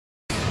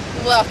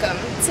Welcome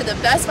to the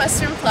Best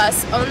Western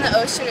Plus on the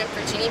ocean in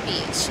Virginia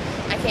Beach.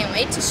 I can't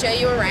wait to show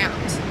you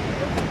around.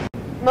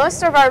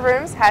 Most of our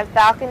rooms have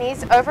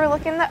balconies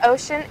overlooking the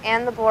ocean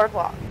and the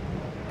boardwalk.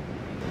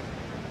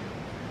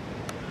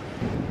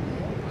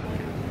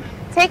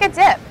 Take a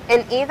dip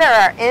in either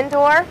our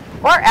indoor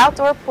or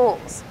outdoor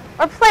pools,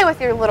 or play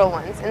with your little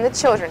ones in the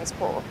children's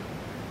pool.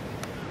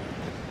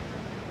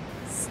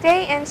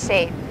 Stay in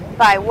shape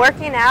by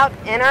working out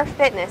in our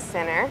fitness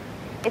center.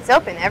 It's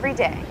open every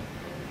day.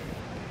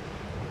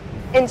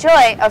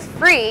 Enjoy a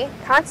free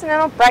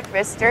continental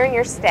breakfast during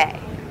your stay.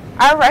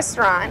 Our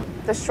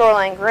restaurant, the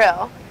Shoreline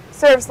Grill,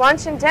 serves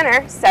lunch and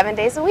dinner 7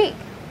 days a week.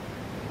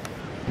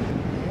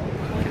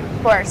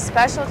 For a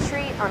special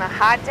treat on a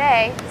hot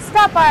day,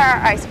 stop by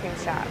our ice cream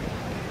shop.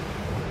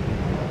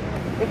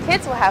 The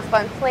kids will have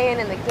fun playing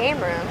in the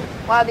game room,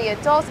 while the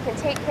adults can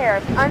take care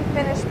of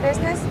unfinished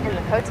business in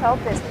the Hotel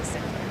Business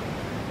Center.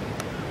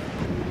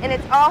 And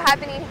it's all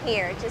happening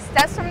here, just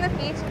steps from the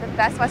beach at the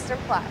Best Western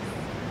Plus.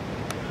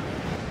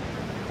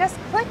 Just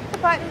click the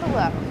button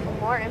below for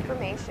more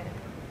information.